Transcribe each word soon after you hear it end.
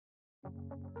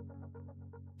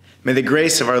May the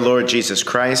grace of our Lord Jesus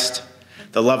Christ,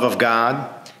 the love of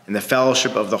God, and the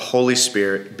fellowship of the Holy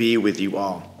Spirit be with you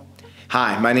all.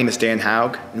 Hi, my name is Dan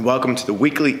Haug, and welcome to the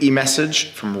weekly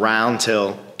e-message from Round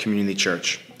Hill Community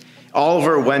Church.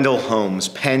 Oliver Wendell Holmes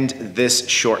penned this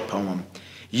short poem.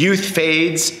 Youth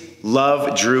fades,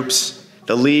 love droops,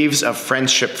 the leaves of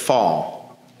friendship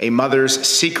fall. A mother's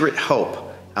secret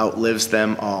hope outlives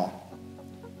them all.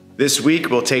 This week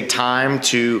we'll take time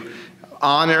to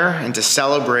honor and to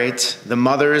celebrate the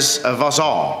mothers of us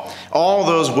all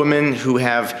those women who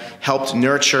have helped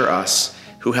nurture us,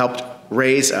 who helped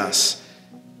raise us,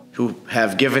 who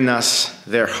have given us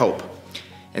their hope.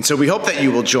 And so we hope that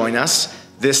you will join us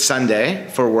this Sunday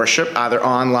for worship, either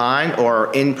online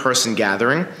or in-person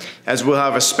gathering, as we'll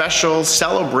have a special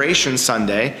celebration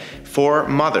Sunday for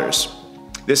mothers.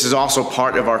 This is also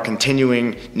part of our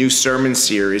continuing new sermon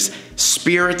series,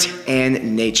 Spirit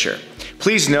and Nature.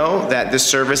 Please know that this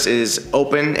service is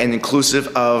open and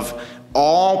inclusive of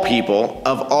all people,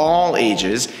 of all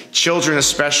ages. Children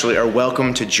especially are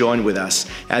welcome to join with us,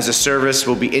 as the service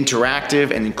will be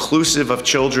interactive and inclusive of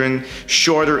children,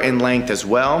 shorter in length as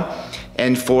well.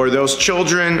 And for those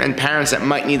children and parents that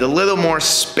might need a little more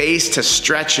space to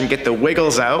stretch and get the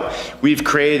wiggles out, we've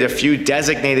created a few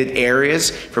designated areas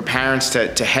for parents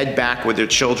to head back with their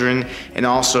children, and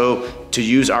also to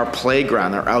use our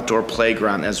playground, our outdoor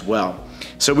playground as well.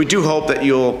 So we do hope that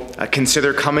you'll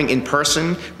consider coming in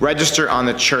person, register on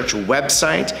the church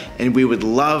website, and we would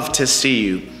love to see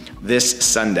you this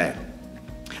Sunday.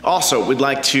 Also, we'd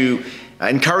like to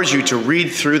encourage you to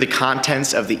read through the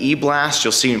contents of the e-blast.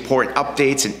 You'll see important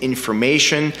updates and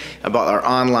information about our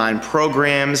online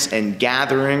programs and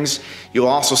gatherings. You'll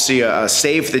also see a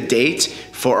save the date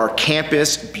for our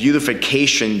Campus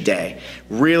Beautification Day.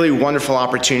 Really wonderful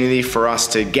opportunity for us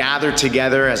to gather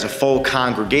together as a full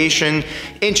congregation,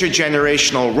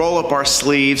 intergenerational, roll up our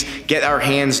sleeves, get our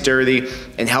hands dirty,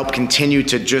 and help continue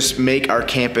to just make our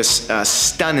campus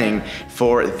stunning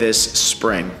for this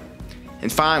spring.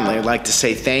 And finally, I'd like to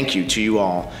say thank you to you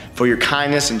all for your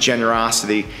kindness and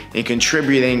generosity in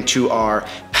contributing to our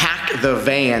Pack the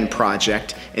Van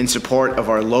project in support of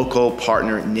our local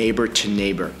partner, Neighbor to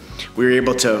Neighbor. We were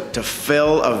able to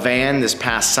fill a van this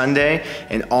past Sunday,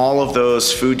 and all of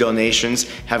those food donations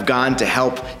have gone to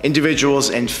help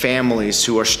individuals and families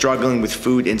who are struggling with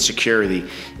food insecurity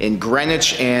in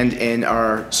Greenwich and in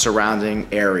our surrounding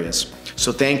areas.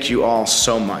 So thank you all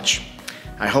so much.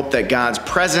 I hope that God's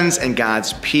presence and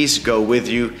God's peace go with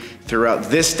you throughout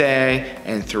this day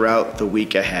and throughout the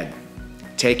week ahead.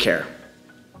 Take care.